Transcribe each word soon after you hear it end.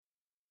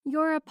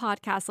You're a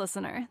podcast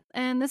listener,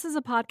 and this is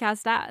a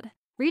podcast ad.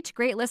 Reach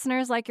great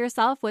listeners like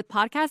yourself with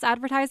podcast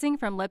advertising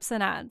from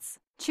Libsyn Ads.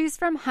 Choose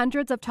from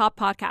hundreds of top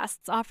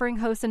podcasts offering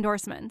host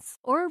endorsements,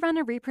 or run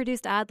a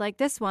reproduced ad like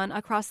this one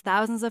across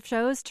thousands of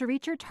shows to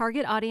reach your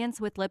target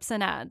audience with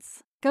Libsyn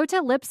Ads. Go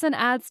to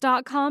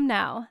libsynads.com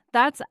now.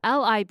 That's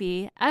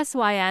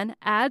LIBSYN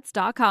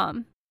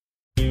ads.com.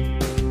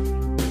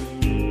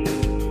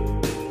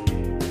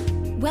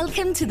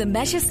 Welcome to the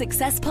Measure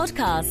Success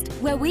podcast,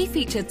 where we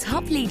feature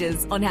top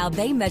leaders on how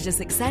they measure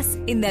success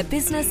in their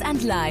business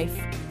and life.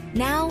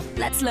 Now,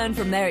 let's learn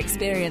from their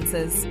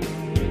experiences.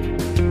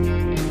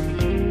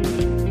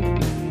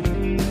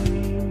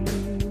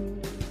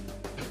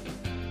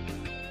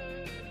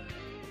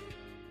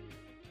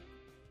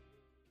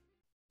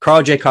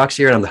 Carl J. Cox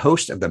here, and I'm the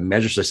host of the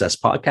Measure Success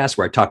podcast,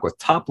 where I talk with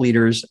top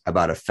leaders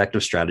about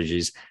effective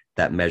strategies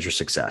that measure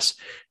success.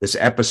 This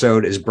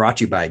episode is brought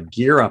to you by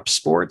Gear Up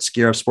Sports.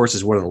 Gear Up Sports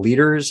is one of the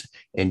leaders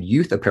in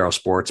youth apparel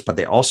sports, but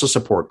they also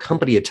support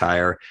company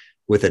attire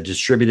with a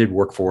distributed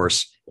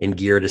workforce in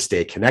gear to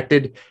stay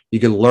connected. You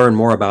can learn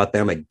more about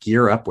them at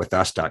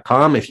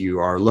gearupwithus.com. If you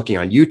are looking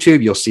on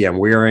YouTube, you'll see I'm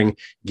wearing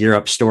Gear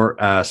Up Store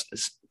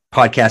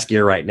podcast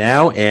gear right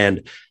now,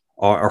 and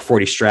our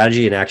 40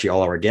 strategy, and actually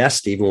all of our guests.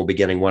 Stephen will be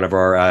getting one of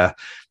our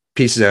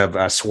pieces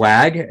of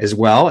swag as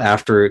well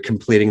after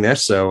completing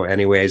this. So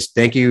anyways,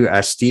 thank you,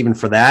 Stephen,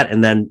 for that.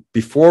 And then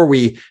before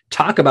we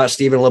talk about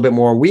Stephen a little bit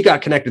more, we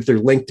got connected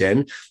through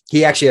LinkedIn.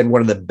 He actually had one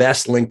of the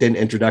best LinkedIn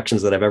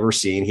introductions that I've ever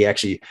seen. He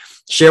actually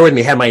shared with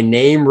me, had my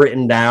name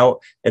written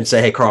out and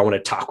say, "Hey, Carl, I want to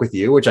talk with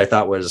you," which I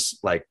thought was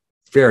like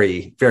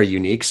very, very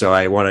unique. So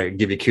I want to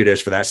give you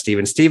kudos for that,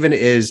 Stephen. Stephen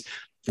is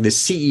the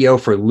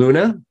CEO for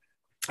Luna.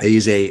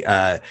 He's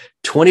a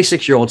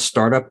 26-year-old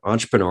startup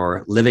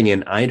entrepreneur living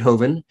in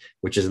Eindhoven,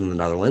 which is in the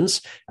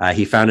Netherlands.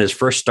 He founded his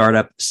first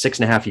startup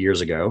 6.5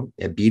 years ago,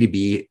 a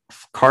B2B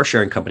car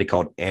sharing company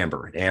called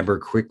Amber. Amber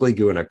quickly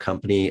grew into a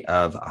company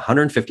of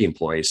 150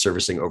 employees,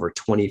 servicing over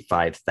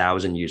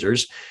 25,000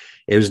 users.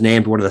 It was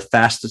named one of the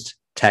fastest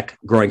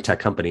growing tech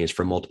companies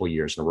for multiple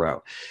years in a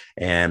row.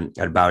 And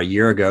about a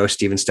year ago,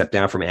 Stephen stepped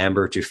down from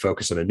Amber to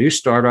focus on a new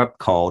startup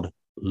called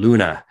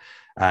Luna.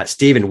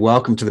 Stephen,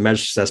 welcome to the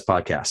Measure Success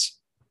podcast.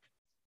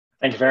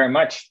 Thank you very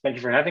much. Thank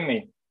you for having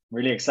me.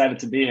 Really excited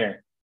to be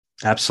here.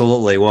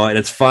 Absolutely. Well, and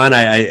it's fun.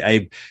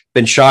 I've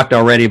been shocked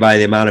already by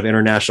the amount of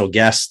international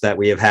guests that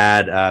we have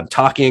had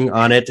talking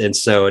on it. And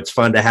so it's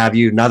fun to have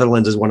you.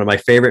 Netherlands is one of my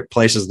favorite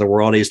places in the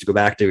world. I used to go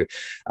back to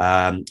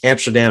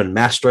Amsterdam and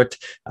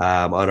Maastricht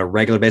on a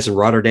regular basis.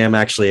 Rotterdam,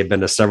 actually, I've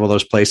been to several of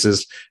those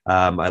places.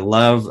 I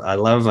love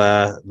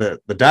the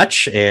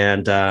Dutch.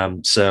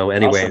 And so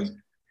anyway,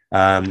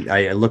 awesome.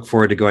 I look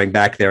forward to going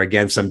back there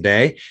again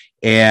someday.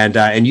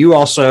 And you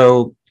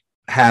also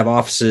have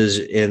offices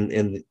in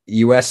the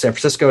U.S., San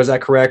Francisco, is that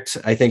correct?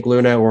 I think,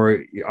 Luna,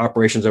 or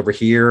operations over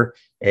here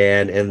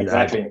and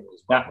exactly.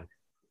 Yeah.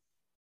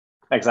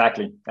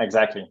 Exactly.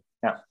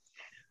 Yeah.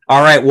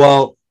 All right.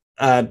 Well,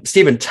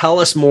 Stephen, tell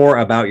us more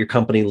about your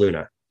company,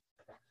 Luna.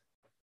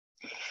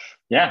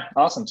 Yeah,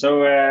 awesome.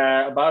 So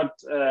about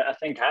I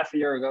think half a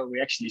year ago, we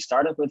actually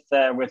started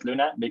with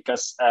Luna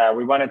because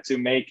we wanted to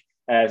make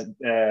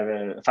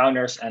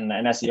founders and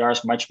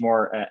SDRs much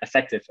more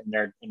effective in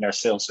their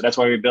sales. So that's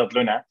why we built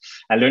Luna.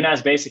 And Luna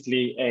is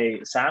basically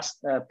a SaaS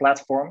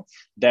platform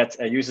that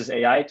uses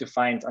AI to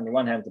find, on the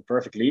one hand, the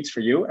perfect leads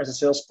for you as a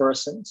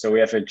salesperson. So we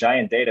have a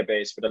giant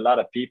database with a lot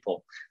of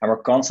people, and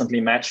we're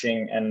constantly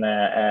matching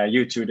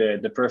you to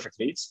the perfect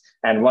leads.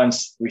 And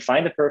once we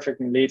find the perfect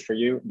lead for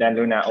you, then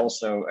Luna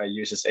also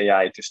uses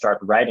AI to start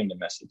writing the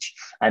message.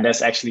 And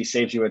this actually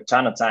saves you a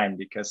ton of time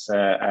because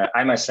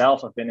I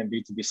myself have been in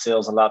B2B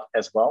sales a lot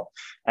as well.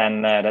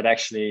 And that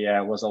actually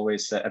was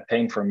always a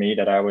pain for me,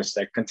 that I was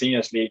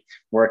continuously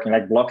working,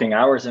 like blocking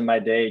hours in my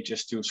day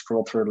just to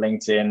scroll through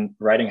LinkedIn,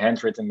 writing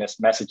handwritten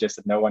messages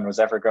that no one was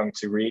ever going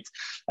to read.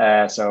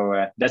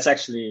 So that's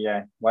actually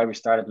why we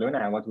started Luna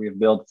and what we've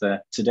built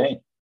today.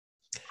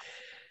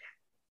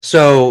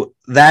 So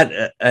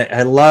that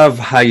I love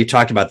how you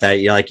talked about that.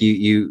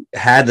 You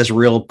had this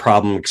real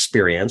problem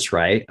experience,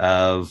 right?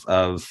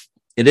 Of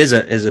it is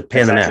a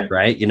pain in the neck,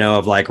 right?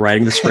 Of like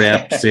writing the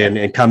scripts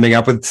and coming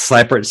up with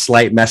slight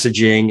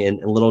messaging and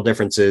little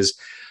differences.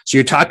 So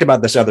you talked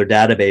about this other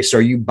database. So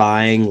are you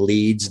buying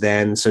leads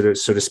then, so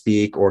to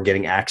speak, or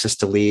getting access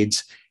to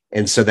leads?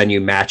 And so then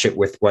you match it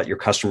with what your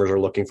customers are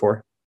looking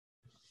for?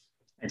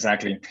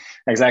 Exactly.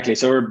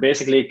 So we're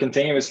basically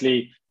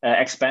continuously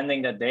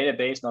expanding that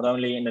database, not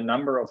only in the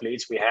number of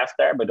leads we have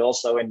there, but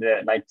also in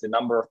the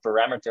number of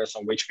parameters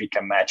on which we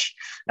can match.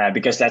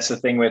 Because that's the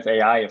thing with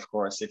AI, of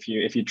course. If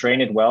you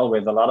train it well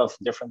with a lot of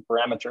different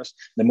parameters,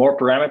 the more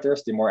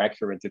parameters, the more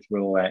accurate it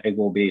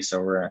will be. So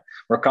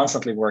we're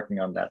constantly working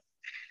on that.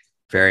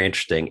 Very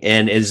interesting.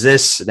 And is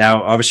this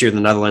now, obviously you're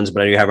in the Netherlands,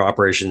 but you have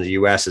operations in the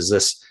US. Is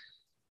this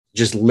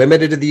just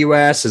limited to the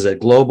US? Is it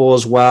global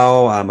as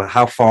well?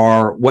 How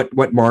far,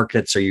 what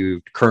markets are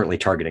you currently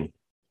targeting?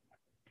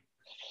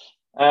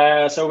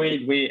 So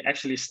we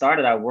actually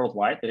started out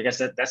worldwide, but I guess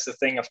that's the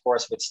thing, of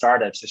course, with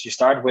startups is you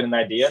start with an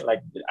idea.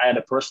 Like I had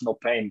a personal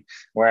pain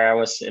where I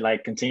was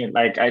like continued,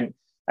 like I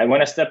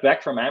when I stepped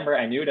back from Amber,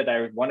 I knew that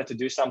I wanted to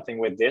do something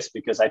with this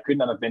because I could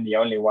not have been the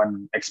only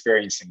one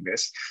experiencing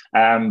this.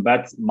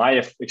 But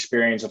my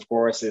experience, of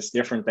course, is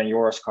different than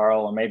yours,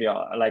 Carl, or maybe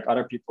like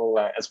other people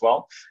as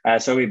well.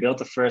 So we built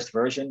the first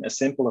version as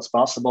simple as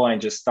possible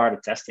and just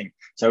started testing.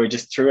 So we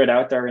just threw it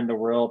out there in the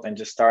world and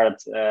just started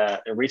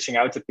reaching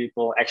out to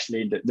people.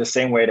 Actually, the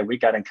same way that we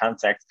got in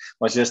contact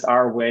was just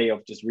our way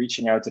of just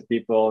reaching out to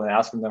people and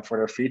asking them for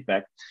their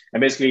feedback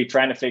and basically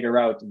trying to figure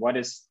out what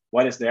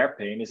is their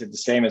pain? Is it the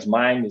same as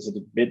mine? Is it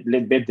a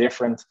little bit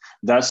different?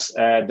 Does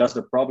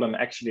the problem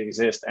actually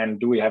exist? And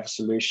do we have a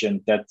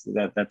solution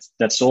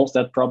that solves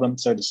that problem,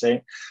 so to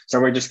say? So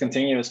we're just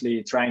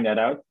continuously trying that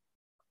out.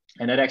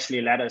 And that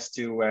actually led us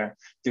to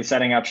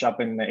setting up shop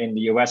in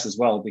the US as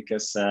well,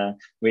 because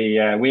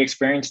we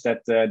experienced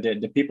that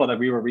the people that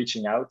we were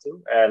reaching out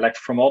to, like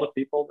from all the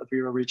people that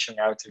we were reaching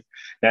out to,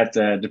 that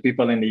the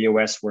people in the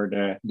US were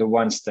the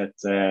ones that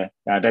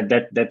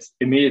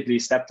immediately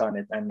stepped on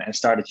it and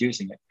started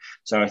using it.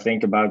 So I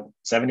think about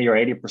 70 or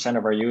 80%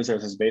 of our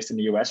users is based in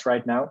the US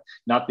right now,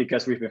 not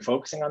because we've been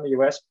focusing on the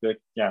US, but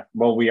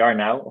we are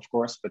now, of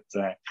course, but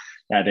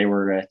they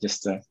were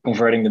just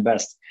converting the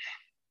best.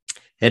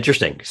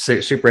 Interesting.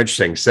 So, super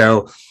interesting.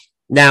 So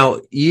now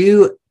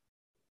you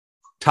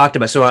talked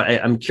about, so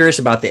I'm curious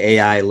about the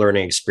AI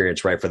learning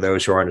experience, right? For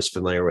those who aren't as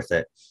familiar with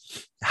it,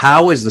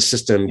 how is the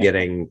system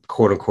getting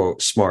quote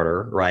unquote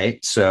smarter,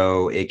 right?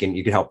 So you can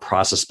help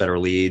process better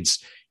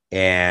leads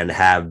and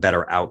have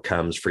better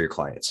outcomes for your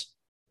clients.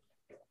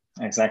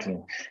 Exactly.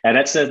 And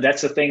that's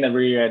the thing that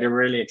they're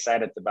really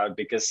excited about,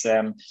 because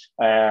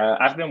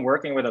I've been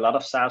working with a lot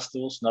of SaaS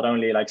tools, not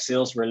only like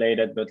sales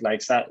related, but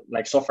like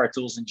software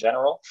tools in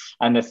general.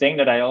 And the thing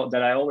that I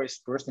always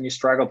personally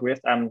struggled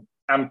with,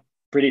 I'm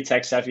pretty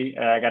tech savvy.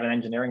 I got an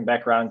engineering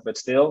background, but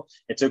still,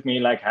 it took me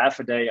like half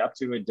a day up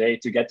to a day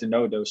to get to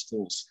know those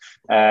tools.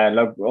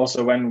 Like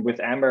also when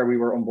with Amber, we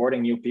were onboarding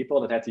new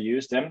people that had to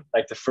use them.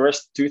 Like the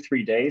first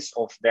 2-3 days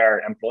of their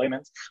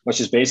employment, which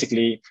is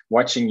basically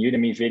watching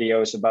Udemy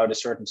videos about a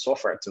certain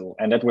software tool.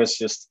 And that was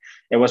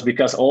it was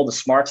because all the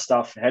smart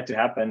stuff had to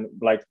happen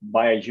like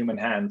by a human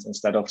hand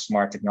instead of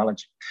smart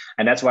technology.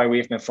 And that's why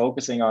we've been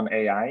focusing on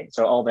AI.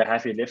 So all the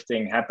heavy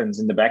lifting happens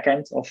in the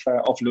backend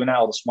of Luna.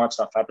 All the smart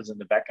stuff happens in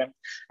the backend.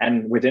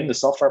 And within the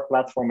software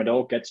platform, it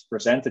all gets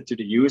presented to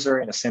the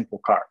user in a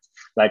simple card.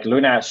 Like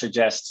Luna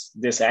suggests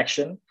this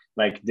action,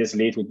 like this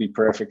lead would be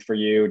perfect for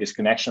you. This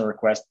connection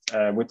request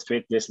would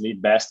fit this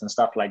lead best and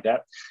stuff like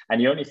that. And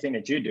the only thing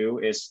that you do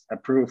is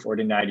approve or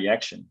deny the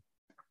action,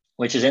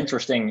 which is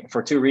interesting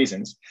for 2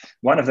 reasons.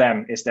 One of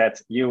them is that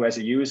you as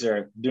a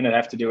user do not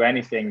have to do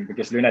anything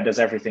because Luna does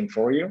everything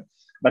for you.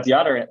 But the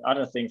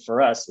other thing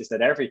for us is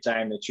that every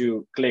time that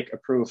you click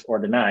approve or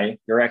deny,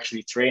 you're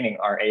actually training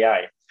our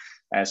AI.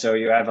 So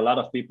you have a lot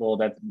of people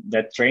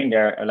that train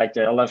there, a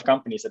lot of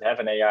companies that have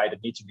an AI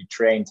that need to be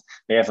trained.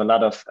 They have a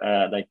lot of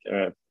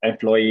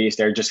employees.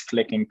 They're just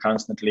clicking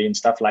constantly and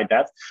stuff like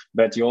that.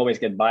 But you always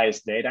get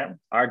biased data.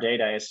 Our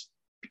data is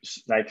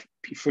like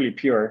fully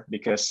pure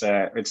because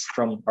it's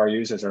from our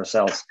users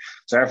ourselves.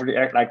 So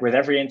with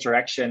every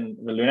interaction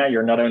with Luna,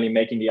 you're not only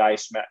making the AI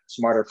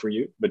smarter for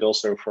you, but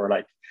also for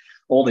like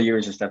all the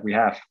users that we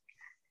have.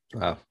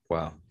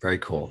 Wow. Very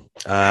cool.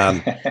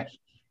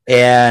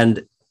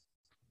 And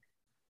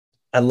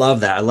I love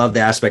that. I love the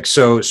aspect.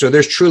 So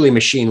there's truly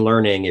machine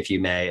learning, if you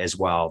may, as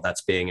well,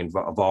 that's being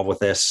involved with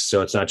this.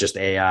 So it's not just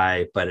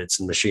AI, but it's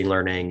machine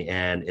learning,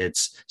 and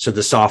so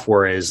the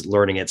software is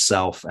learning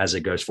itself as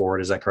it goes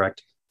forward. Is that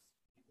correct?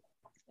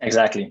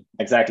 Exactly.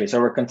 So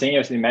we're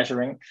continuously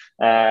measuring.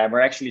 We're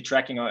actually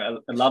tracking a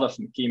lot of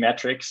key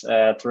metrics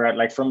throughout.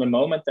 Like from the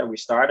moment that we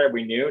started,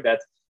 we knew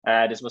that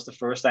this was the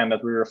first time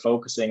that we were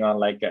focusing on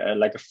like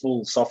a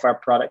full software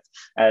product.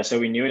 So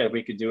we knew that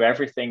we could do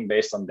everything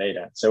based on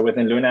data. So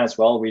within Luna as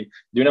well, we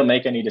do not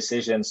make any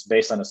decisions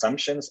based on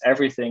assumptions.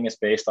 Everything is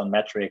based on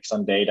metrics,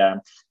 on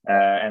data,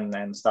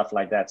 and stuff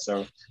like that.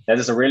 So that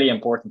is a really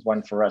important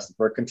one for us.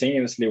 We're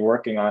continuously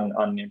working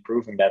on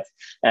improving that.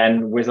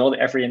 And with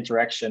every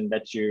interaction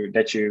that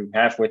you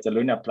have with the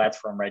Luna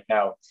platform right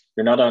now,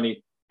 you're not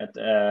only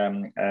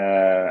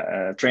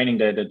training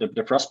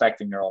the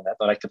prospecting neural net,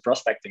 or like the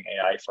prospecting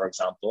AI, for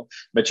example,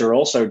 but you're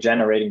also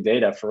generating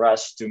data for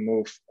us to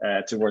move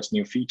towards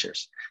new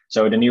features.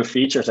 So the new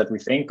features that we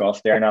think of,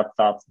 they're not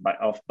thought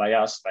by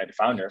us, by the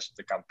founders of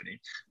the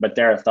company, but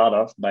they're thought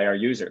of by our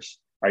users.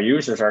 Our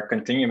users are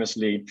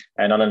continuously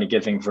not only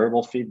giving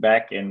verbal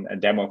feedback in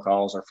demo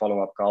calls or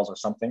follow-up calls or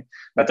something,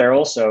 but they're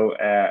also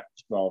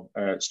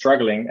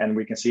struggling, and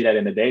we can see that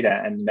in the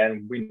data, and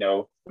then we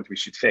know what we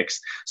should fix.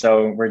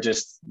 So we're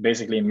just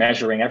basically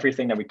measuring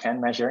everything that we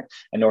can measure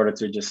in order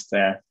to just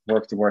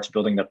work towards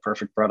building that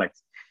perfect product.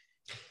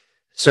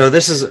 So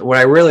this is what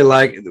I really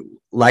like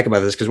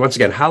about this, because once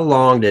again, how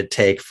long did it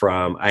take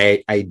from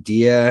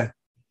idea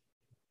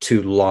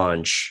to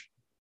launch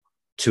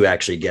to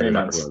actually get it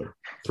up and running?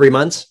 3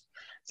 months?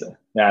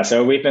 Yeah,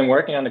 so we've been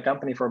working on the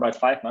company for about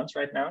 5 months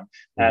right now.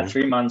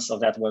 3 months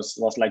of that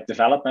was like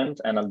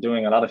development, and I'm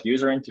doing a lot of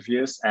user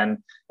interviews. And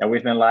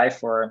we've been live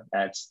for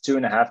it's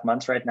 2.5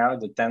 months right now,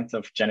 the 10th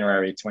of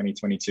January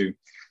 2022.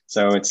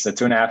 So it's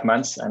 2.5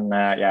 months, and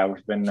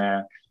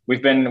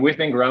we've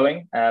been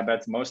growing,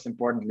 but most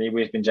importantly,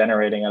 we've been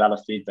generating a lot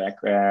of feedback.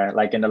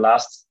 Like in the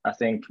last, I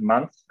think,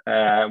 month,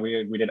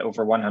 we did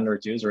over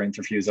 100 user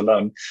interviews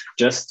alone,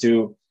 just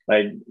to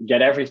like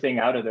get everything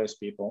out of those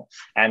people.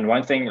 And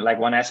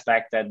one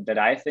aspect that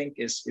I think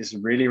is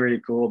really, really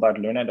cool about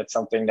Luna, that's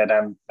something that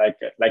I'm like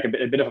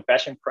a bit of a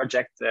passion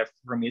project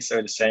for me,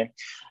 so to say,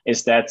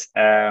 is that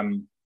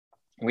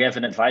we have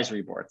an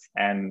advisory board.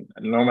 And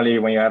normally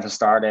when you have a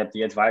startup,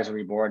 the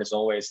advisory board is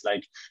always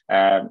like,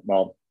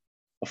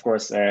 of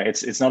course,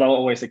 it's not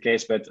always the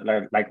case, but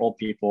like old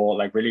people,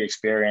 like really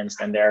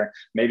experienced, and they're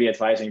maybe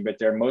advising, but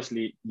they're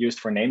mostly used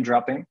for name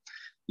dropping.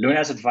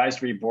 Luna's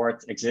advisory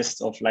board consists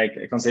of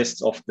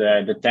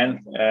the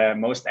 10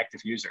 most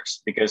active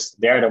users, because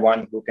they're the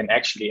one who can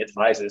actually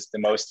advise us the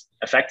most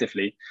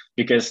effectively,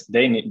 because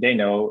they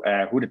know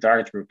who the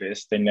target group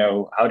is, they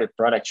know how the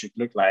product should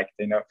look like,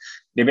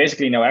 they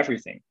basically know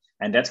everything,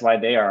 and that's why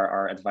they are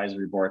our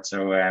advisory board.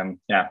 So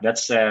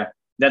that's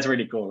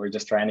really cool. We're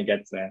just trying to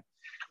get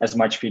as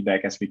much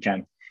feedback as we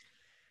can.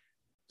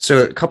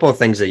 So a couple of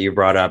things that you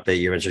brought up that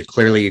you mentioned,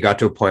 clearly you got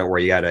to a point where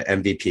you had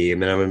an MVP, a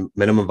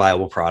minimum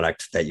viable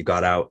product that you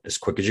got out as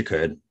quick as you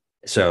could.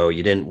 So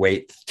you didn't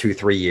wait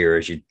 2-3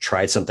 years, you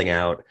tried something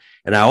out.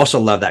 And I also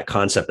love that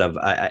concept of,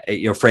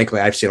 frankly,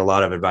 I've seen a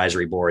lot of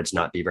advisory boards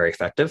not be very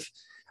effective.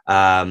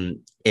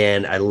 And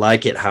I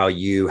like it how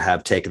you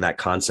have taken that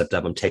concept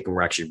of them taking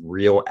actually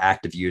real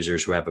active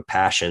users who have a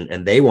passion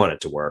and they want it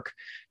to work,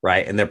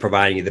 right? And they're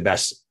providing you the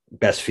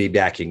best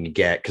feedback you can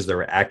get because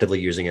they're actively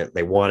using it.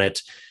 They want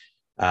it.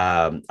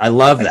 I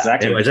love that.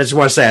 Exactly. Anyways, I just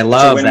want to say I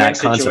love that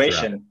concept.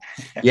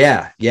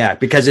 Yeah,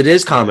 because it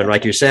is common,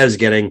 like you said, is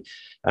getting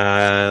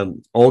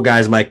old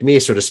guys like me,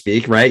 so to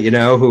speak, right?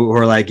 Who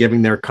are like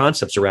giving their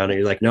concepts around it.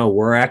 You're like, no,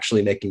 we're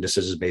actually making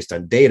decisions based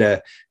on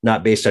data,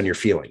 not based on your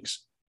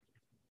feelings.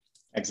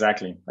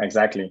 Exactly. And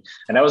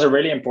that was a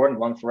really important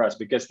one for us,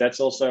 because that's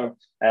also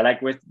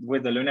like with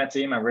the Luna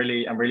team, I'm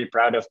really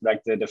proud of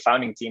like the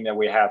founding team that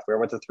we have. We're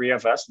with the three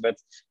of us, but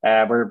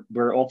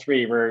we're all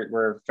three,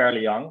 we're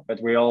fairly young,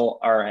 but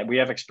we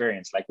have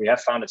experience. Like we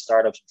have founded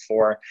startups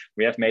before,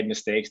 we have made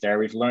mistakes there.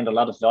 We've learned a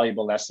lot of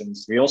valuable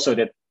lessons. We also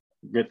did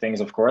good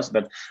things, of course,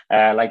 but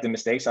like the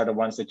mistakes are the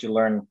ones that you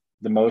learn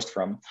the most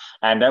from.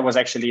 And that was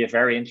actually a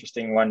very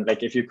interesting one.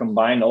 Like if you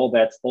combine all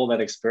that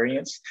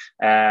experience,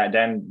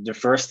 then the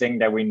first thing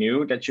that we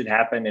knew that should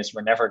happen is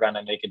we're never going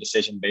to make a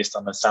decision based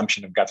on the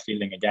assumption of gut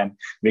feeling again,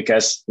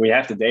 because we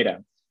have the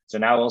data. So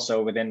now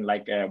also within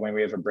when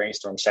we have a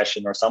brainstorm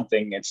session or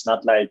something, it's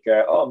not like,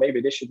 oh, maybe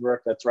this should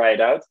work, let's try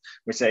it out.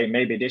 We say,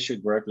 maybe this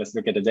should work, let's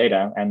look at the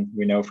data, and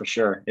we know for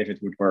sure if it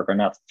would work or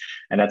not.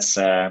 And that's,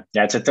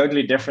 it's a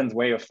totally different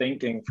way of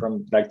thinking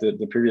from like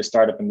the previous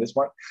startup and this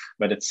one,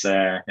 but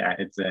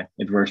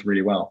it works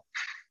really well.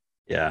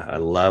 Yeah, I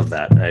love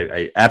that.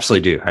 I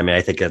absolutely do. I mean,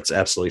 I think that's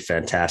absolutely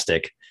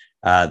fantastic.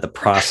 The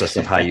process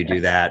of how you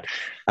do that.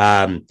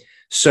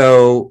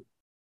 So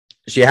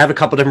you have a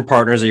couple different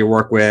partners that you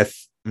work with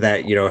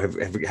that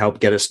have helped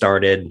get it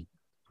started.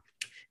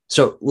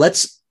 So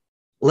let's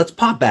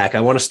pop back. I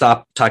want to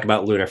stop talking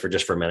about Luna for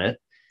a minute.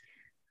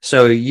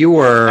 So you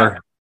were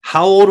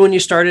how old when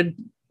you started,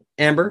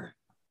 Amber?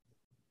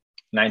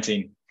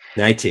 19.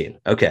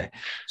 Okay.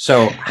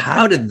 So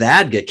how did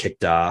that get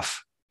kicked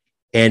off?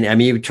 And I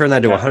mean, you turned that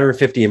to a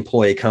 150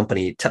 employee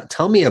company.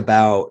 Tell me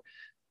about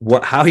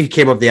how you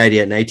came up with the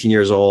idea at 19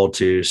 years old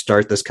to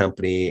start this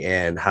company,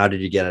 and how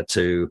did you get it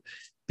to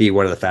be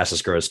one of the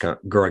fastest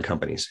growing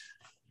companies?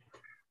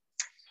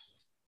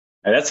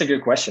 That's a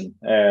good question,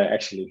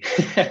 actually.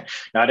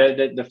 Now,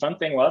 the fun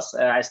thing was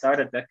I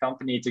started that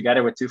company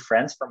together with two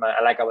friends from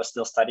I was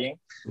still studying.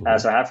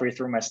 So halfway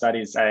through my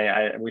studies,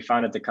 we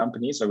founded the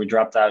company. So we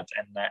dropped out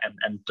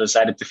and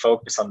decided to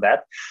focus on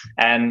that.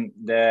 And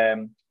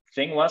the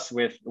thing was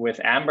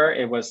with Amber,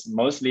 it was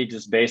mostly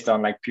just based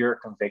on like pure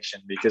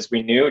conviction, because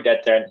we knew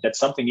that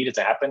something needed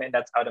to happen in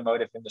that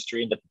automotive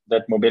industry,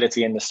 that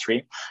mobility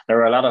industry. There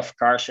were a lot of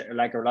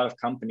a lot of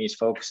companies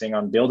focusing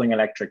on building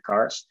electric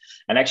cars.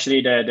 And actually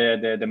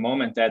the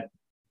moment that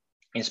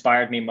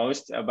inspired me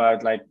most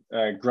about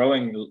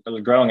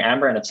growing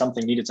Amber, and that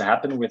something needed to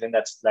happen within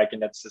that, in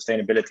that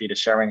sustainability, the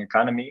sharing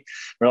economy.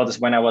 Well, this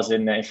when I was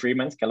in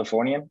Fremont,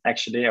 California.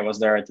 Actually, I was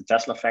there at the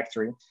Tesla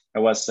factory. It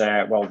was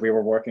we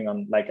were working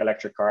on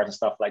electric cars and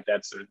stuff like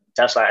that. So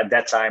Tesla at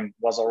that time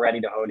was already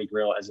the holy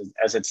grail,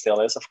 as it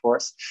still is, of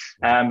course.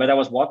 But I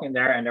was walking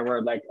there, and it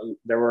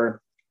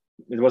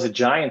was a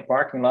giant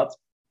parking lot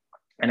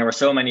And there were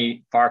so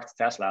many parked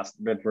Teslas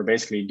that were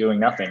basically doing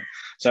nothing.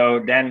 So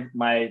then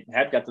my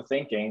head got to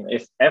thinking,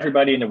 if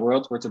everybody in the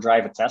world were to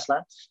drive a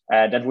Tesla,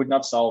 that would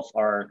not solve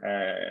our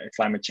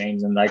climate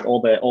change and like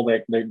all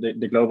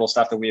the global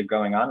stuff that we have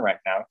going on right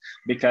now,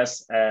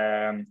 because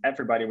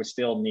everybody would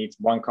still need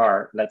one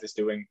car that is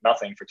doing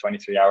nothing for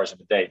 23 hours of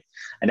the day.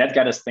 And that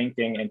got us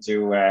thinking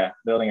into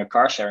building a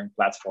car sharing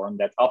platform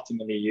that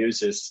optimally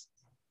uses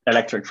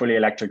fully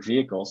electric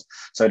vehicles,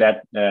 so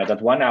that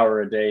that 1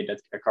 hour a day that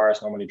a car is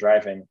normally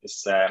driving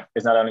is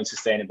not only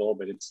sustainable,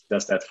 but it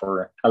does that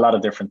for a lot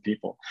of different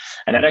people.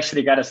 And that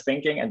actually got us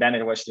thinking. And then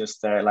it was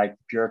just like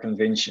pure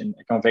conviction,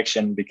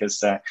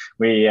 because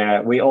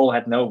we all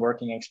had no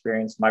working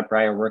experience. My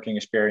prior working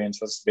experience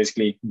was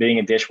basically being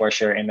a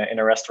dishwasher in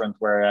a restaurant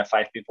where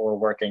 5 people were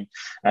working.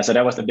 So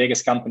that was the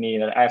biggest company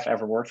that I've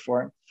ever worked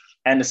for.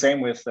 And the same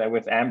with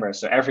Amber.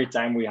 So every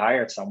time we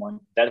hired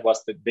someone, that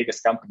was the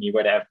biggest company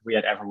we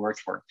had ever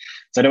worked for.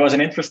 So that was an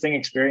interesting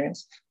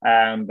experience.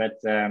 Yeah,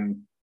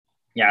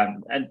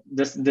 and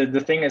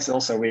the thing is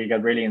also we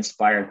got really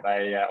inspired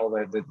by all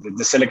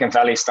the Silicon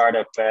Valley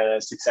startup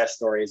success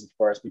stories, of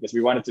course, because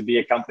we wanted to be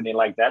a company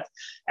like that.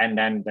 And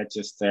then that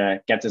just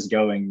kept us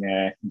going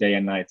day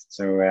and night.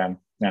 So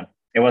yeah,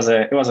 it was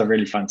a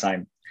really fun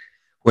time.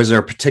 Was there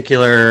a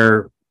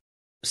particular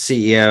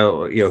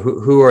CEO,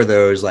 who are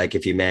those, like,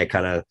 if you may,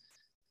 kind of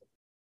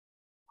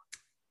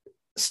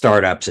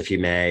startups, if you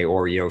may,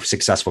 or,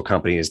 successful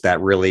companies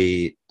that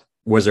really,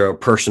 was there a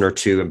person or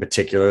two in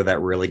particular that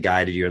really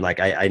guided you and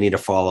like, I need to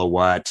follow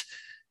what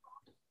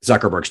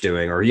Zuckerberg's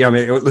doing, or,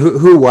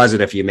 who was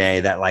it, if you may,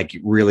 that like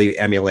really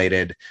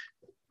emulated,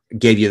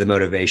 gave you the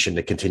motivation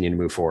to continue to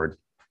move forward?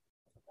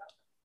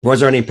 Was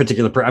there any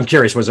particular, I'm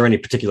curious, was there any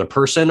particular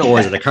person, or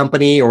is it a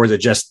company, or is it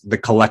just the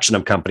collection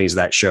of companies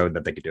that showed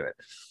that they could do it?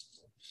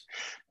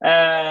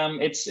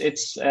 It's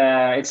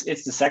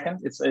the second.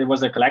 It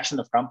was a collection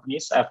of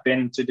companies. I've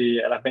been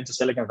to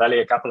Silicon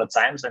Valley a couple of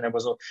times, and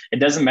it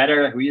doesn't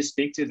matter who you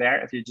speak to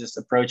there. If you just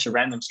approach a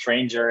random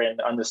stranger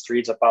on the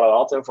streets of Palo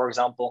Alto, for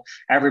example,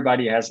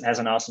 everybody has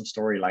an awesome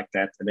story like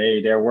that.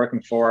 They're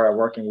working for, or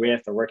working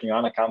with, or working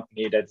on a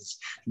company that's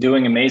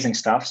doing amazing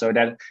stuff. So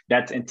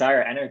that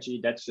entire energy,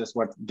 that's just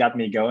what got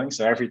me going.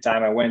 So every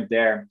time I went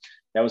there,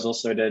 that was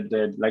also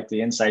the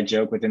inside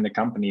joke within the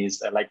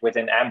companies, like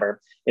within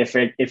Amber.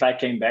 If I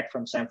came back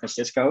from San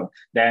Francisco,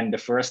 then the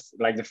first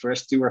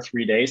 2 or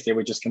 3 days, they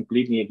would just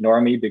completely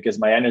ignore me because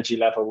my energy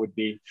level would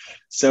be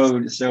so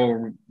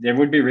they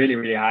would be really,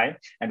 really high,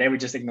 and they would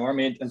just ignore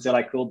me until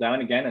I cooled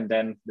down again, and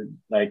then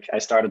I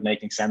started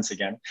making sense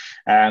again.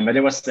 But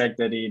it was like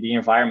the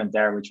environment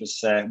there, which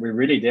was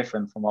really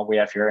different from what we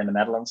have here in the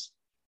Netherlands.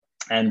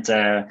 And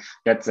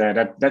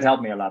that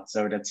helped me a lot.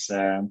 So that's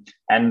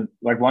and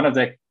like one of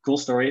the cool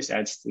stories,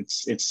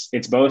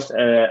 it's both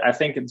I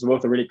think it's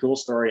both a really cool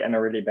story and a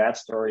really bad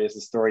story, is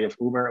the story of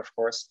Uber, of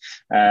course.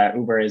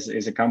 Uber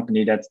is a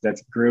company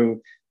that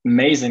grew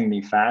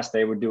amazingly fast.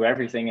 They would do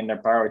everything in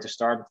their power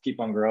to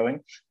keep on growing,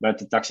 but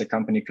the toxic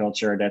company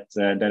culture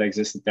that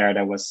existed there,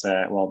 that was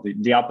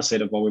the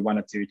opposite of what we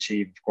wanted to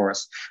achieve, of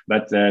course.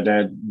 But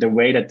the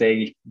way that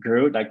they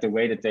grew, like the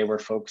way that they were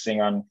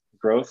focusing on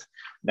growth,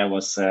 that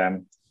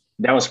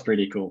was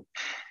pretty cool.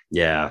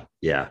 Yeah,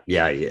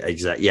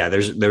 exactly. Yeah,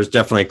 there's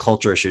definitely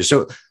culture issues.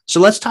 So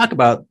let's talk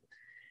about,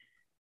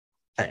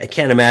 I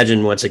can't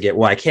imagine once again,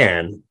 well, I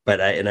can,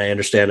 but I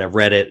understand, I've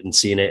read it and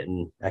seen it,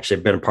 and actually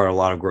I've been a part of a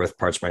lot of growth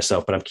parts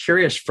myself, but I'm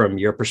curious from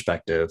your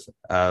perspective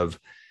of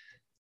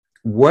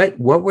what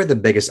were the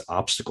biggest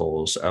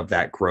obstacles of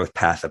that growth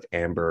path of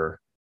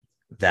Amber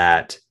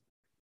that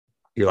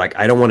you're like,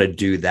 I don't want to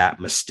do that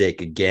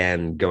mistake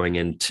again going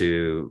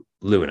into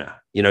Luna,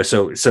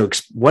 so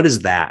what is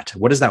that?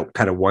 What is that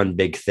kind of one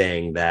big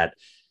thing that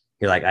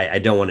you're like, I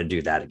don't want to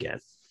do that again?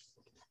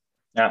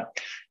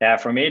 Yeah.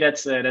 For me,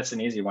 that's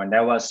an easy one.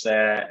 That was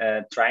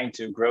trying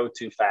to grow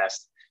too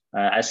fast.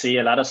 I see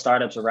a lot of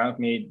startups around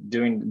me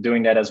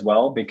doing that as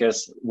well,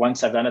 because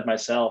once if I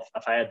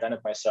had done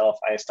it myself,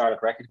 I started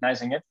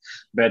recognizing it.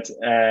 But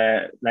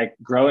like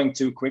growing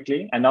too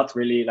quickly, and not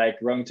really like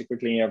growing too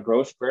quickly in your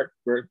growth,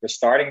 we're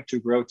starting to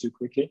grow too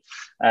quickly.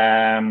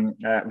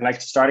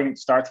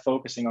 Start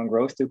focusing on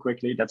growth too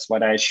quickly. That's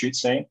what I should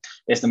say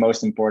is the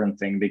most important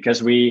thing,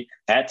 because we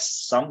had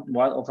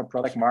somewhat of a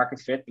product market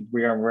fit, but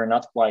we're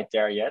not quite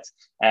there yet.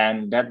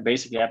 And that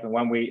basically happened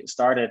when we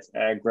started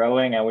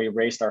growing and we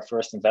raised our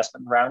first investment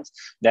round.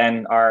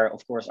 Then our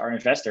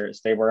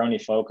investors, they were only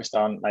focused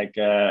on like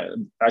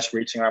us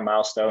reaching our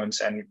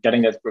milestones and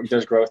getting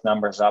those growth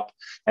numbers up.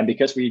 And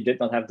because we did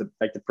not have the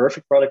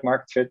perfect product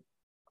market fit,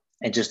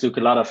 it just took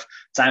a lot of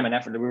time and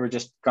effort. We were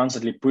just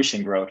constantly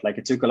pushing growth. Like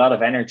it took a lot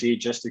of energy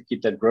just to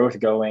keep that growth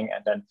going,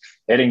 and then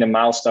hitting the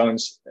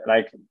milestones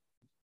like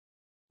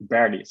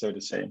barely, so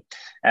to say.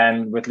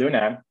 And with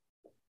Luna,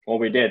 what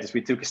we did is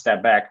we took a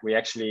step back. We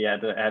actually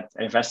had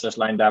investors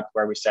lined up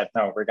where we said,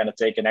 no, we're going to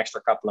take an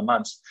extra couple of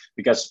months,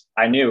 because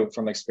I knew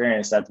from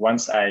experience that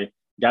once I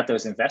got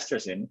those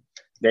investors in,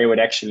 they would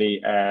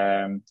actually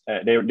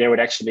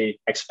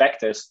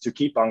expect us to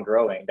keep on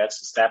growing.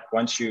 That's the step.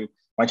 Once you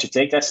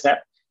take that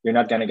step, you're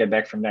not going to get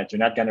back from that. You're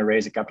not going to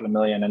raise a couple of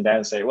million and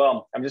then say,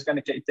 well, I'm just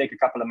going to take a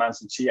couple of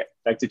months and see,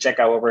 like, to check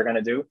out what we're going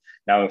to do.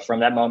 Now, from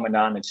that moment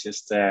on, it's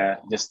just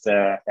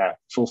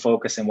full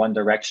focus in one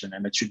direction,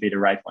 and it should be the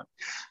right one.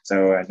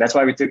 So that's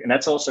why and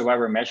that's also why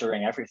we're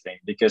measuring everything,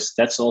 because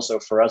that's also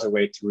for us a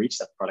way to reach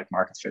that product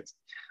market fit.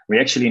 We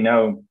actually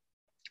know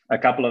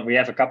we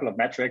have a couple of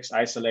metrics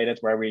isolated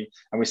where we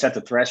set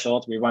the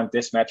threshold. We want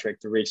this metric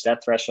to reach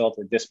that threshold,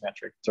 with this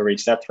metric to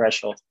reach that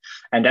threshold.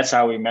 And that's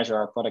how we measure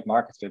our product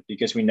market fit,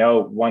 because we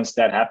know once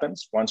that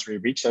happens, once we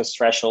reach those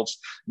thresholds,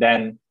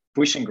 then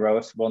pushing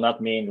growth will not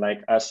mean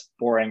like us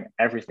pouring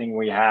everything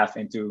we have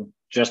into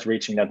just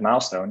reaching that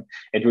milestone.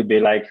 It would be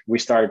like we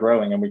start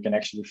growing and we can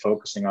actually be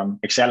focusing on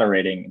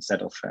accelerating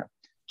instead of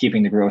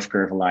keeping the growth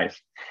curve alive.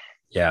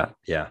 Yeah.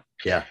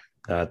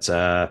 That's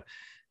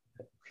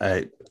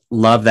I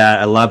love that.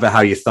 I love how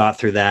you thought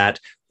through that.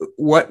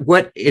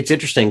 What it's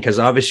interesting, because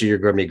obviously you're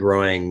going to be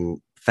growing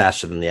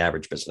faster than the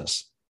average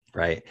business,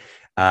 right?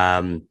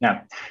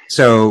 Yeah.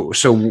 So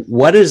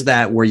what is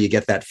that where you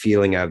get that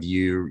feeling of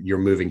you're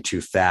moving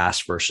too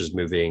fast versus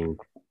moving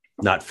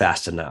not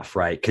fast enough,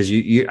 right? Because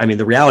I mean,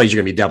 the reality is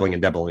you're going to be doubling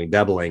and doubling and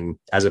doubling,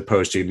 as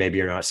opposed to maybe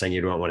you're not saying you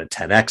don't want to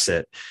 10x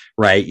it,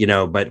 right?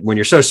 But when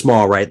you're so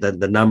small, right,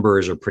 the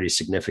numbers are pretty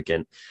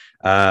significant.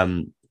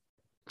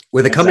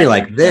 With a company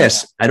like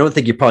this, I don't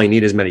think you probably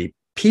need as many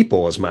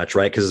people as much,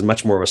 right? Because it's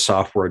much more of a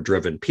software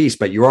driven piece,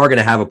 but you are going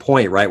to have a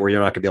point, right, where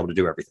you're not going to be able to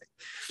do everything.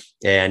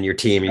 And your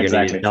team, you're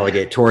going to need to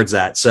delegate towards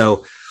that.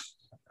 So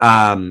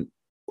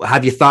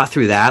have you thought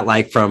through that,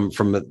 like from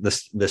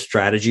the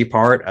strategy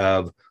part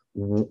of,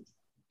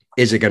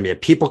 is it going to be a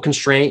people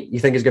constraint you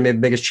think is going to be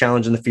the biggest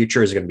challenge in the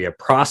future? Is it going to be a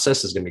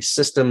process? Is it going to be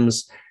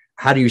systems?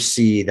 How do you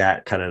see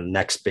that kind of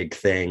next big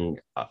thing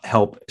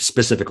help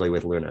specifically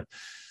with Luna?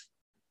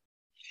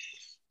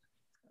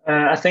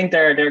 I think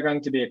there are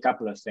going to be a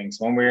couple of things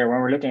when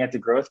we're looking at the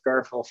growth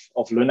curve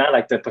of Luna,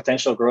 like the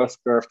potential growth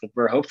curve that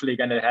we're hopefully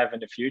going to have in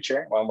the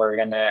future, when we're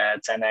going to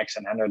 10x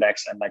and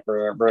 100x, and like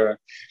we're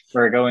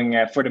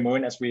going for the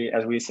moon, as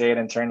we say it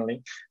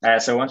internally.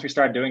 So once we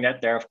start doing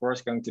that, there are of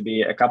course going to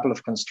be a couple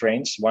of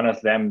constraints. One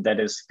of them that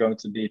is going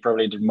to be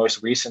probably the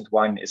most recent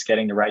one is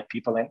getting the right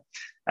people in.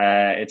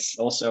 It's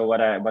also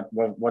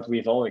what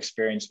we've all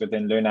experienced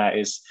within Luna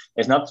is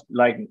not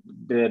like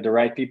the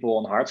right people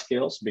on hard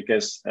skills,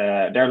 because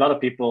there are a lot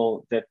of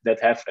people that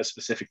have a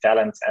specific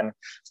talent and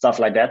stuff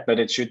like that, but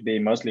it should be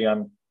mostly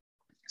on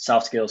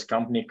soft skills,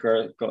 company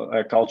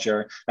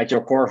culture, like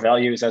your core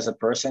values as a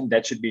person,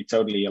 that should be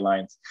totally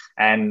aligned.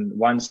 And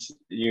once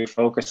you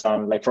focus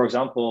on, like, for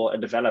example, a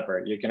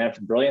developer, you can have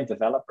brilliant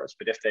developers,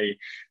 but if they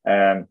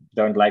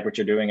don't like what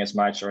you're doing as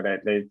much, or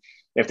that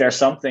if there's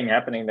something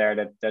happening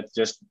there that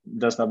just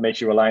does not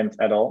make you aligned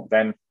at all,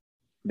 then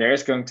there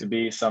is going to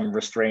be some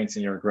restraints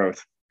in your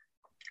growth.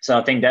 So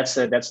I think that's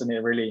a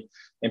really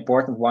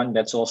important one.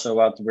 That's also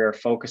what we're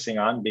focusing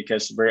on,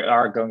 because we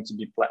are going to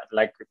be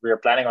we're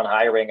planning on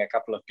hiring a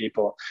couple of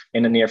people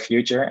in the near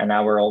future, and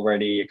now we're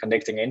already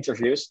conducting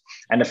interviews.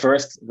 And the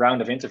first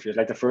round of interviews,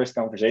 like the first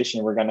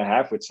conversation we're going to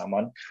have with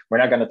someone, we're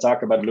not going to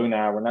talk about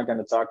Luna. We're not going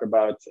to talk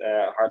about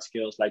hard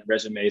skills like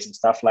resumes and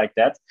stuff like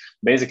that.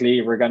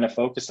 Basically, we're going to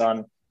focus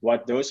on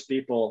what those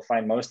people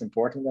find most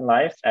important in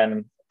life,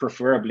 and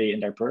preferably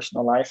in their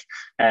personal life.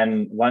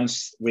 And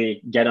once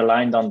we get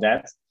aligned on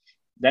that,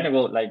 then it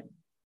will, like,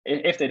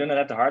 if they don't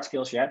have the hard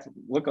skills yet,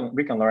 we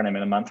can learn them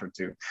in a month or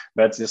two.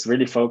 But just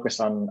really focus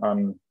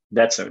on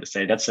that, so to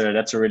say. That's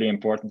a really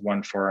important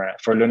one for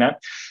Luna.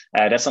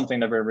 That's something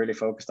that we're really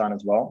focused on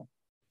as well.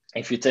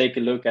 If you take a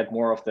look at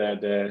more of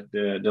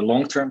the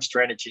long-term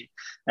strategy,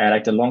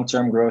 like the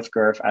long-term growth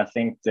curve, I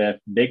think the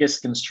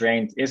biggest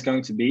constraint is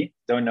going to be,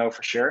 don't know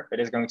for sure,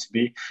 but it's going to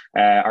be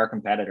our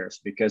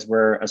competitors, because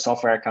we're a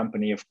software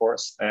company, of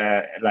course.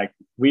 Like,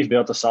 we've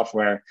built a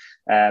software,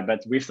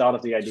 but we've thought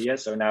of the idea.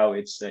 So now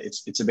it's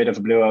a bit of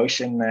a blue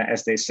ocean,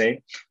 as they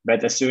say.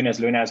 But as soon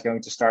as Luna is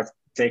going to start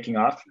taking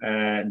off,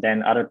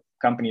 then other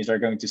companies are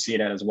going to see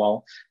that as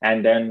well.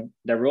 And then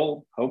there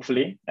will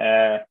hopefully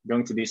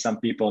going to be some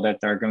people that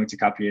are going to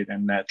copy it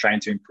and trying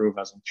to improve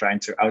us and trying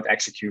to out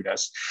execute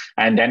us.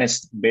 And then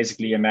it's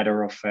basically a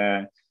matter of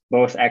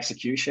both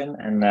execution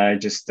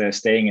and just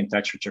staying in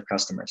touch with your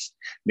customers,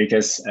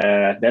 because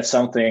that's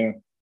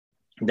something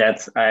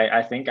that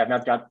I think I've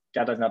not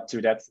gotten up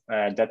to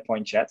that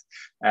point yet.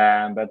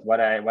 But what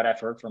I've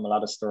heard from a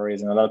lot of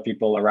stories and a lot of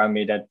people around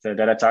me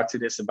that I talk to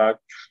this about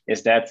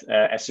is that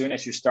as soon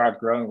as you start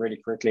growing really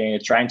quickly and you're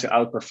trying to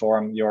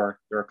outperform your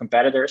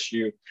competitors,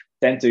 you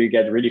tend to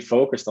get really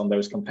focused on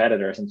those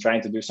competitors and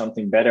trying to do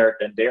something better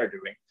than they're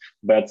doing.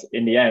 But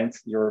in the end,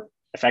 you're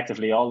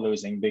effectively all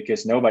losing,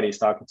 because nobody's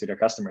talking to their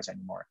customers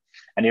anymore.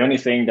 And the only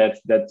thing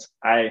that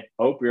I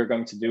hope we're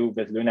going to do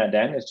with Luna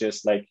then is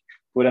just like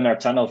put on our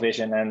tunnel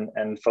vision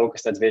and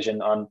focus that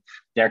vision on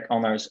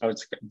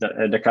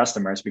the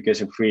customers.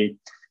 Because if we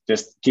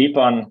just keep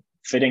on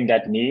fitting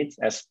that need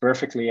as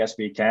perfectly as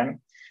we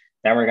can,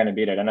 then we're going to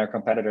be there. Then our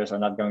competitors are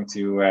not going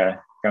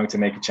to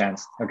make a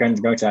chance. Are going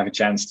to have a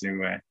chance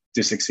to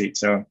succeed.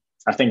 So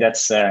I think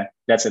that's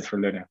it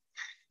for Luna.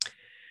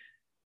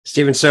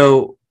 Stephen,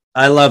 so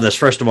I love this.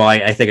 First of all,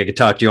 I think I could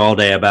talk to you all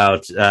day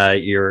about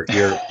your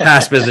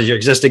past business, your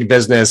existing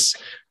business.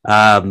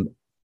 I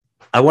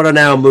want to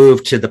now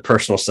move to the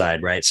personal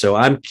side, right? So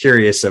I'm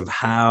curious of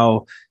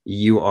how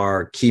you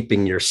are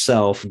keeping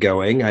yourself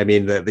going. I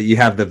mean, that you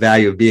have the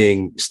value of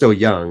being still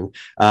young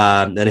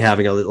and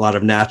having a lot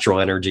of natural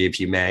energy, if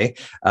you may.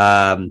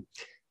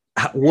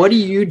 What do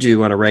you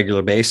do on a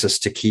regular basis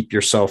to keep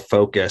yourself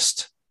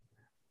focused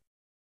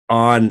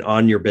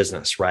on your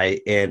business,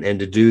 right? And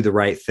to do the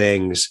right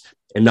things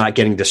and not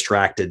getting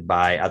distracted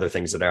by other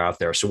things that are out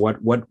there. So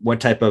what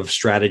type of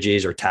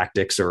strategies or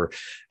tactics or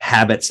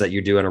habits that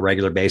you do on a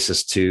regular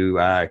basis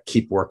to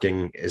keep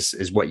working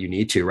is what you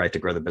need to, right, to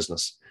grow the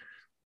business?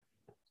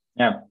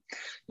 Yeah.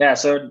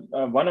 So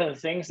one of the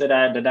things that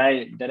I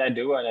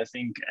do, and I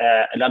think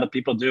a lot of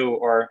people do,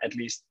 or at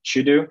least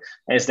should do,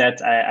 is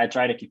that I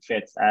try to keep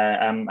fit.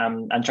 I'm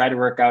trying to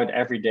work out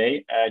every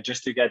day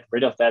just to get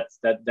rid of that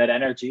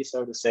energy,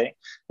 so to say.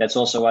 That's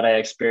also what I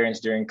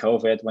experienced during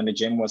COVID when the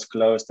gym was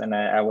closed and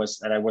I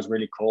was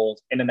really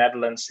cold. In the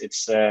Netherlands,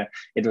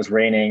 it was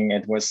raining,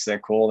 it was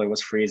cold, it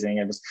was freezing.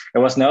 It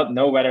was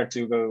no weather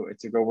to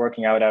go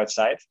working out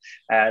outside.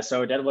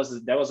 So that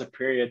was a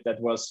period that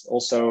was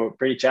also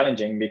pretty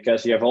challenging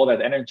because you have all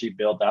that energy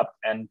built up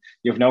and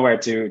you have nowhere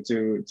to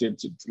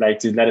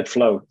let it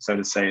flow, so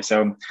to say.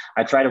 So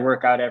I try to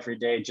work out every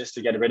day just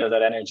to get rid of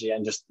that energy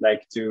and just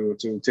like to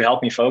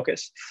help me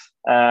focus.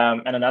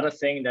 And another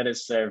thing that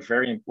is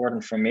very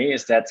important for me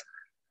is that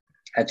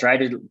I try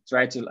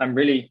to I'm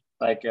really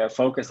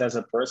focused as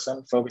a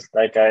person,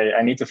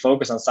 I need to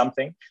focus on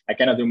something. I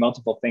cannot do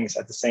multiple things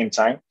at the same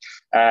time.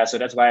 So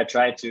that's why I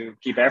try to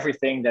keep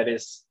everything that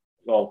is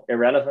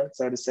irrelevant,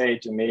 so to say,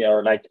 to me,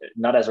 or like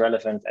not as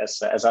relevant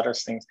as other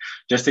things,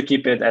 just to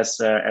keep it as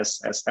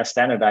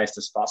standardized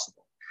as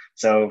possible.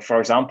 So, for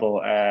example,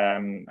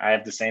 I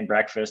have the same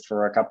breakfast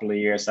for a couple of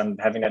years. I'm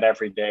having that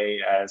every day,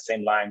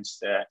 same lunch.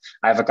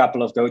 I have a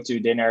couple of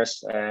go-to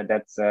dinners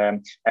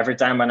that every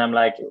time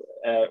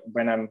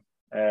when I'm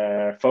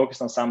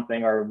focused on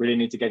something or really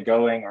need to get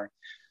going, or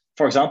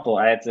for example,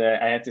 I had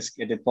this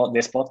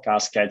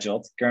podcast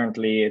scheduled.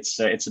 Currently,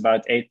 it's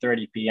about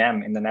 8:30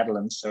 p.m. in the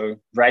Netherlands. So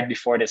right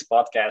before this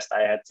podcast,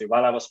 I had to,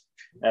 while I was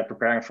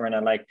preparing for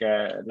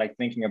it,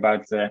 thinking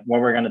about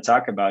what we're going to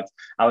talk about,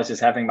 I was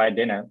just having my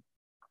dinner.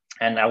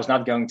 And I was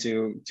not going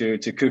to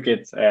cook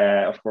it,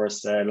 of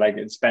course,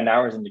 spend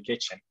hours in the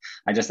kitchen.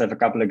 I just have a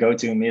couple of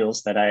go-to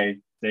meals that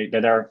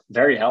are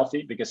very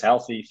healthy, because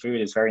healthy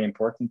food is very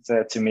important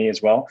to me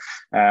as well.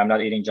 I'm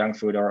not eating junk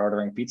food or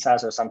ordering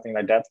pizzas or something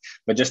like that,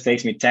 but just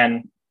takes me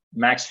 10,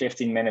 max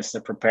 15 minutes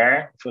to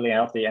prepare, fully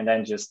healthy, and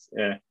then just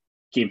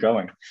keep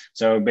going.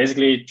 So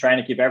basically trying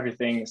to keep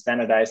everything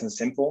standardized and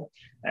simple,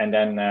 and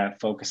then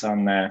focus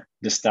on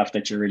the stuff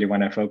that you really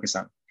want to focus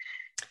on.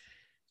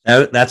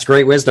 That's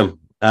great wisdom.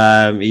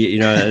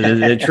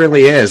 It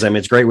truly is. I mean,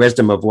 it's great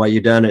wisdom of what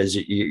you've done is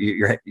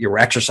you're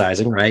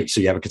exercising, right? So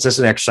you have a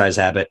consistent exercise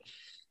habit.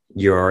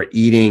 You're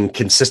eating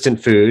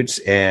consistent foods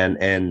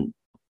and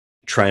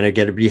trying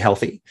to be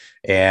healthy.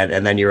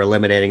 And then you're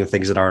eliminating the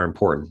things that aren't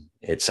important.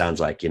 It sounds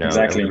like,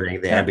 exactly.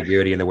 Eliminating the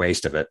ambiguity and the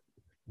waste of it.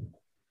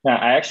 Yeah,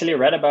 I actually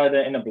read about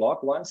it in a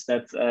blog once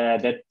that's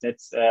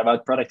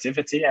about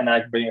productivity and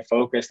being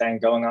focused and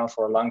going on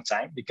for a long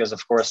time. Because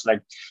of course,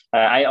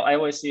 I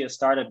always see it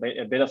start a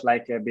bit of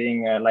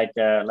being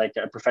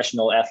a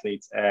professional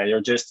athlete.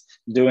 You're just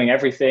doing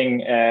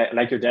everything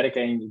you're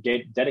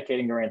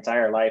dedicating your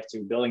entire life to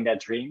building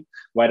that dream,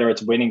 whether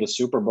it's winning the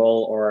Super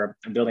Bowl or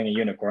building a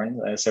unicorn,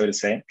 so to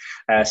say.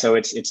 So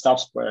it's top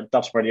sport.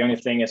 The only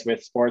thing is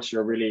with sports,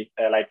 you're really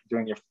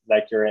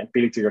you're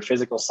appealing to your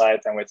physical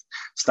side, and with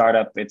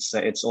startup,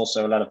 it's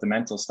also a lot of the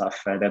mental stuff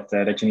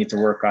that you need to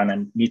work on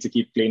and need to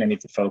keep clean and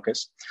need to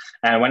focus.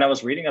 And when I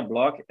was reading a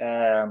blog,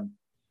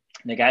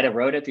 the guy that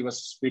wrote it, he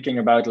was speaking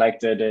about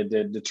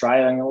the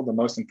triangle, the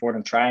most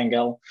important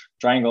triangle,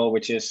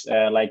 which is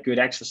good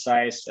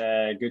exercise,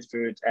 good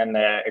food, and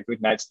a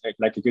good night's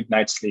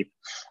sleep.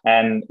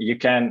 And you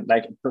can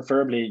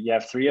preferably you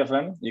have 3 of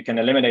them. You can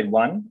eliminate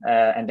 1,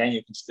 and then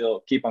you can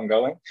still keep on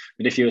going.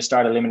 But if you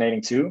start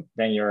eliminating 2,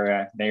 then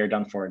you're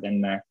done for.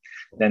 Then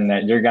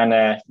you're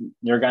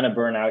gonna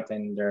burn out,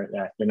 and you're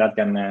not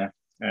gonna.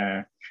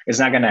 It's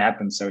not going to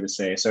happen, so to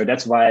say. So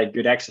that's why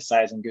good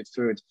exercise and good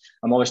food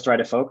I'm always trying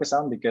to focus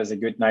on, because a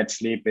good night's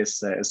sleep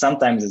is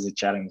sometimes is a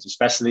challenge,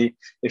 especially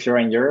if you're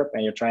in Europe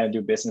and you're trying to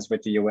do business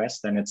with the US.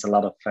 Then it's a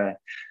lot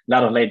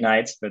of late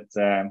nights, but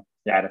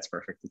that's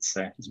perfect. It's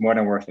more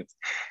than worth it.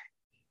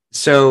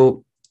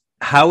 So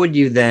how would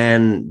you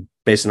then,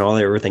 based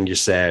on everything you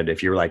said,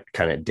 if you're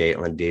kind of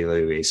on a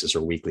daily basis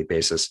or weekly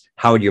basis,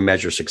 how would you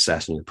measure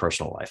success in your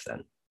personal life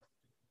then?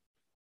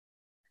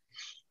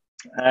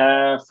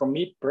 For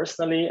me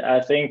personally,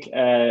 I think,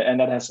 and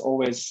that has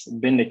always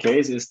been the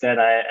case, is that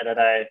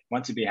I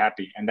want to be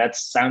happy. And that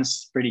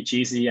sounds pretty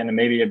cheesy and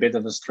maybe a bit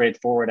of a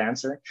straightforward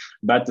answer.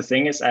 But the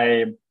thing is,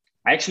 I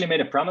actually made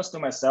a promise to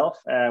myself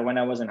when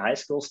I was in high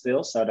school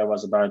still. So that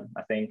was about,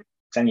 I think,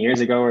 10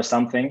 years ago or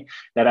something,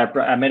 that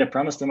I made a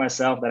promise to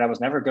myself that I was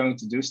never going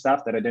to do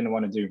stuff that I didn't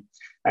want to do.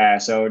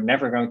 So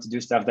never going to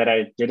do stuff that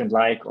I didn't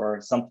like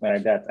or something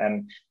like that.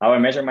 And how I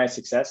measure my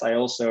success, I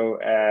also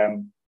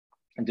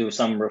do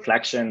some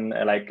reflection,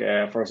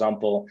 for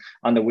example,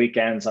 on the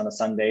weekends, on a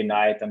Sunday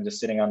night, I'm just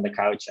sitting on the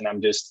couch and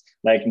I'm just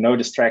like no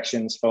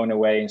distractions, phone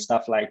away and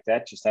stuff like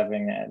that. Just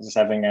having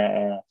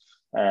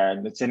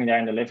sitting there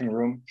in the living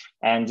room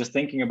and just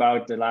thinking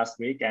about the last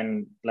week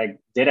and like,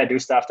 did I do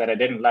stuff that I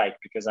didn't like?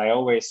 Because I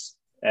always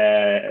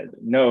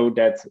know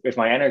that if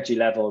my energy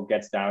level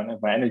gets down,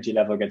 if my energy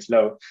level gets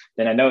low,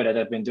 then I know that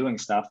I've been doing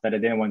stuff that I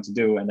didn't want to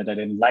do and that I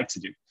didn't like to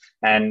do.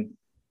 And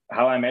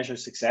how I measure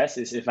success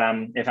is if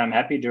I'm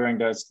happy during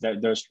those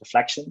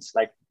reflections,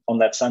 like on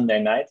that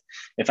Sunday night,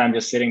 if I'm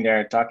just sitting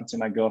there talking to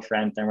my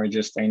girlfriend and we're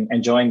just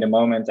enjoying the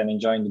moment and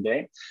enjoying the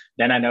day,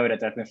 then I know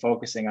that I've been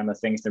focusing on the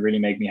things that really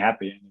make me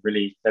happy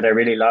and that I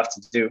really love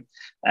to do.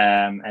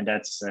 And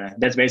that's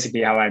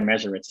basically how I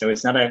measure it. So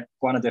it's not a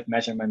quantitative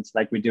measurement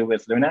like we do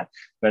with Luna,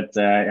 but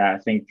I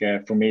think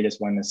for me, this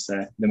one is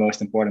the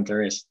most important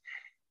there is.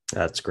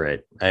 That's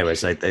great.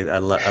 Anyways, I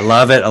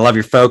love it. I love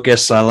your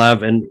focus.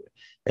 And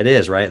it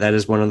is, right? That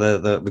is one of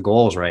the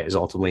goals, right? Is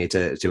ultimately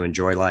to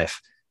enjoy life.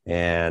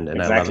 And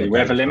exactly. We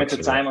have a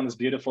limited time on this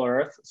beautiful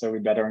earth, so we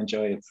better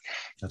enjoy it.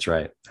 That's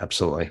right.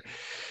 Absolutely.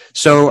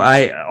 So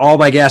all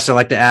my guests, I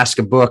like to ask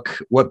a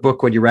book. What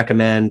book would you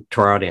recommend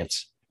to our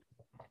audience?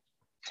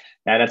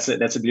 Yeah,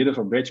 that's a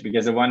beautiful bridge,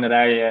 because the one that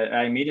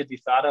I immediately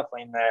thought of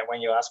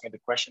when you asked me the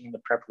question in the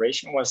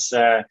preparation was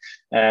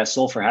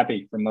Solve for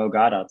Happy from Mo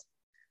Gawdat.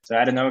 So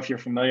I don't know if you're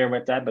familiar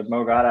with that, but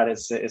Mo Gawdat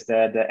is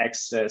the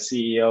ex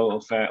CEO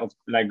of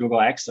like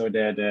Google X, so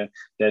the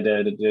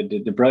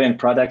brilliant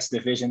products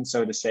division,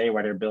 so to say,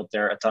 where they built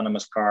their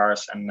autonomous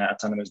cars and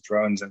autonomous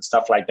drones and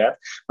stuff like that,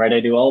 where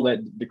they do all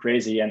the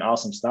crazy and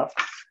awesome stuff.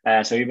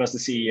 So he was the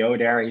CEO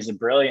there. He's a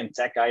brilliant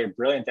tech guy, a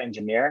brilliant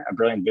engineer, a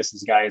brilliant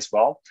business guy as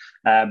well.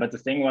 But the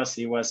thing was,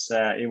 he was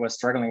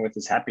struggling with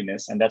his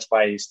happiness, and that's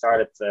why he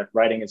started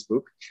writing his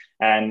book.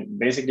 And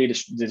basically,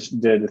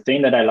 the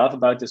thing that I love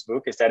about this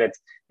book is that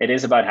it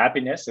is about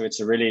happiness. So it's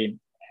a really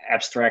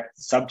abstract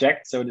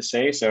subject, so to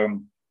say.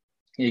 So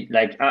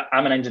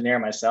I'm an engineer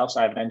myself, so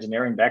I have an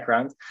engineering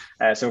background.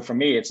 So for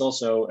me, it's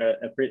also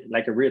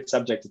a weird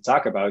subject to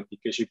talk about,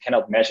 because you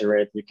cannot measure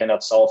it, you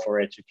cannot solve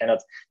for it, you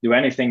cannot do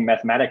anything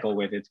mathematical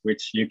with it,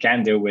 which you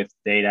can do with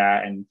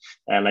data and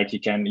you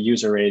can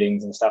user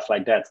ratings and stuff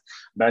like that.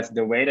 But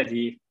the way that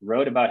he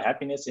wrote about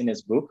happiness in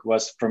his book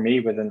was, for me,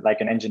 with an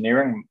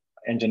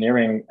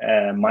engineering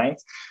mind,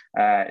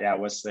 it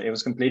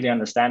was completely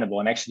understandable,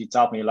 and actually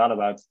taught me a lot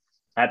about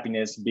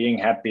happiness, being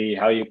happy,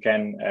 how you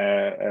can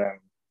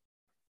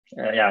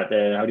how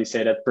do you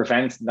say that,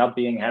 prevent not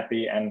being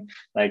happy, and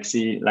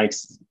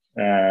experience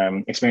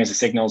the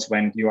signals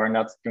when you are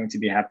not going to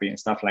be happy and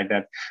stuff like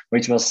that,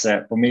 which was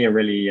for me a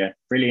really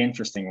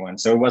interesting one.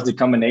 So it was the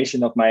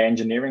combination of my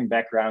engineering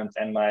background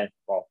and my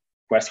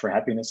quest for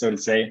happiness, so to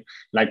say,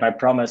 like my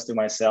promise to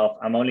myself,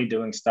 I'm only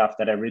doing stuff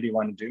that I really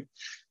want to do.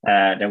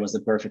 That was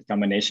the perfect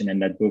combination in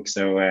that book.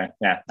 So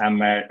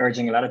I'm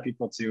urging a lot of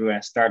people to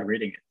start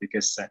reading it,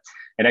 because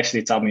it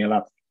actually taught me a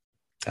lot.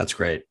 That's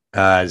great.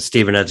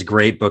 Stephen, that's a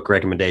great book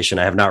recommendation.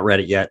 I have not read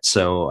it yet,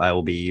 so I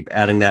will be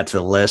adding that to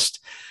the list.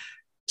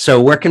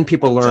 So where can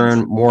people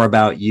learn more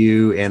about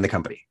you and the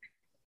company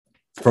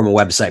from a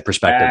website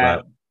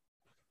perspective?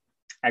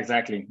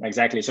 Exactly.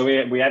 So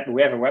we have a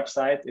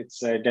website.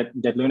 It's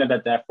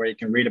getluna.dev, where you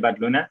can read about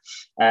Luna.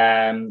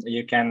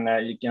 You can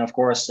of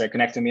course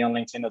connect to me on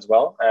LinkedIn as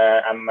well.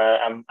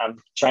 I'm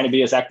trying to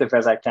be as active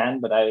as I can,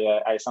 but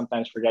I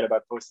sometimes forget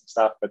about posting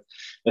stuff. But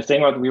the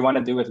thing what we want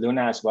to do with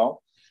Luna as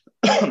well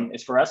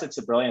is, for us, it's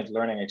a brilliant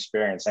learning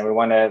experience, and we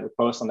want to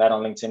post on that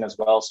on LinkedIn as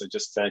well. So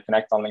just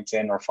connect on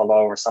LinkedIn or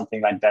follow or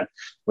something like that,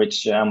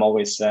 which I'm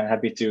always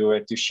happy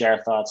to share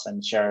thoughts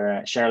and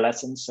share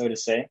lessons, so to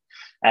say.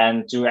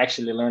 And to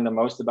actually learn the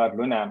most about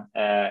Luna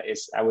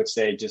is, I would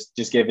say,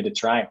 just give it a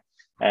try.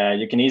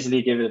 You can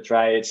easily give it a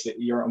try.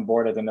 You're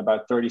onboarded in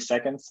about 30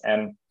 seconds.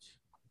 And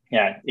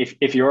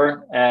if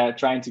you're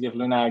trying to give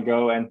Luna a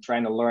go and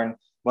trying to learn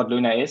what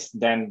Luna is,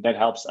 then that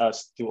helps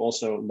us to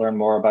also learn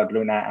more about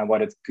Luna and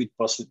what it could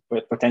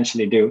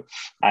potentially do.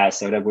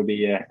 So that would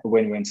be a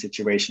win-win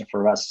situation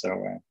for us.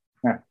 So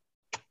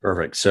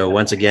Perfect. So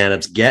once again,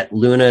 it's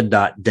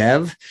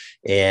getluna.dev,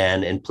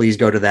 and please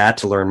go to that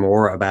to learn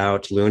more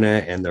about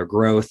Luna and their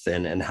growth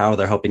and how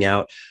they're helping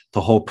out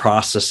the whole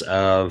process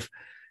of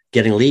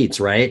getting leads,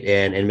 right?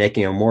 And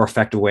making a more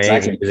effective way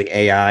of using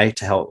AI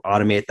to help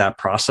automate that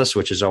process,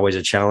 which is always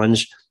a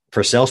challenge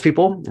for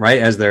salespeople,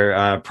 right? As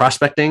they're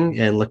prospecting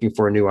and looking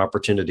for new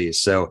opportunities.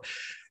 So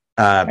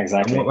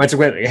once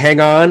again, hang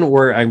on,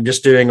 I'm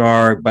just doing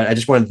but I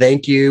just want to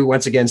thank you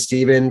once again,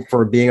 Stephen,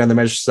 for being on the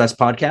Measure Success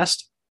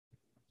podcast.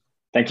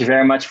 Thank you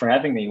very much for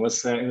having me. It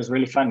was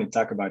really fun to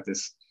talk about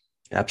this.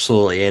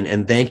 Absolutely.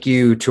 And thank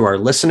you to our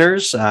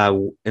listeners.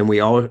 And we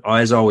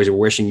always are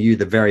wishing you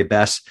the very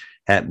best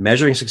at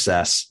measuring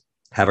success.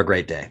 Have a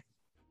great day.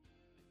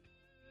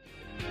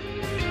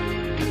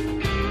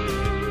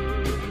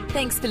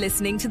 Thanks for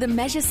listening to the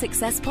Measure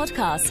Success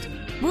podcast.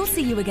 We'll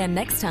see you again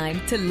next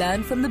time to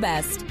learn from the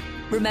best.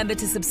 Remember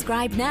to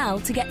subscribe now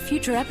to get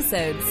future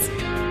episodes.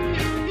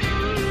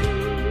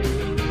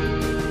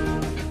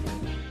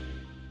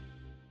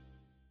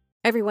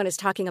 Everyone is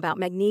talking about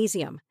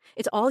magnesium.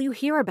 It's all you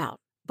hear about.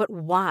 But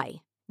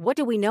why? What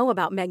do we know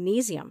about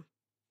magnesium?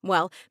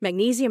 Well,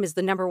 magnesium is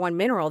the number one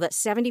mineral that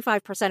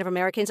 75% of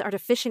Americans are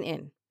deficient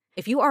in.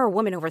 If you are a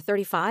woman over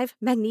 35,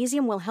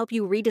 magnesium will help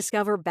you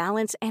rediscover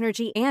balance,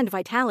 energy, and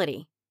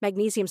vitality.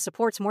 Magnesium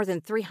supports more than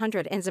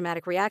 300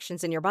 enzymatic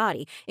reactions in your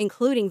body,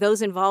 including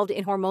those involved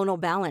in hormonal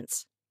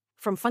balance.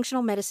 From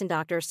functional medicine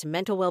doctors to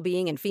mental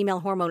well-being and female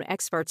hormone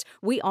experts,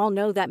 we all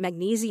know that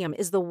magnesium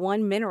is the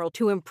one mineral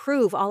to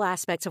improve all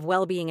aspects of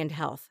well-being and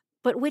health.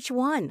 But which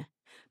one?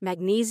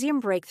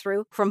 Magnesium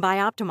Breakthrough from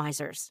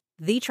Bioptimizers,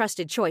 the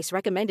trusted choice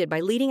recommended by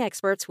leading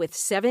experts with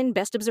 7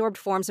 best-absorbed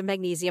forms of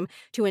magnesium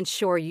to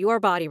ensure your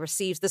body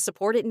receives the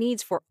support it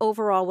needs for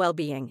overall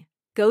well-being.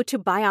 Go to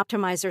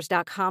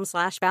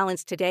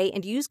bioptimizers.com/balance today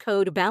and use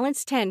code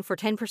BALANCE10 for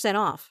 10%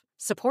 off.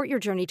 Support your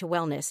journey to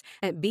wellness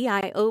at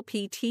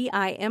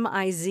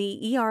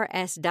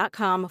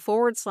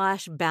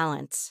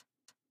bioptimizers.com/balance.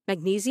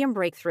 Magnesium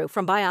Breakthrough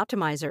from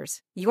Bioptimizers,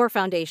 your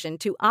foundation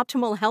to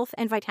optimal health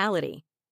and vitality.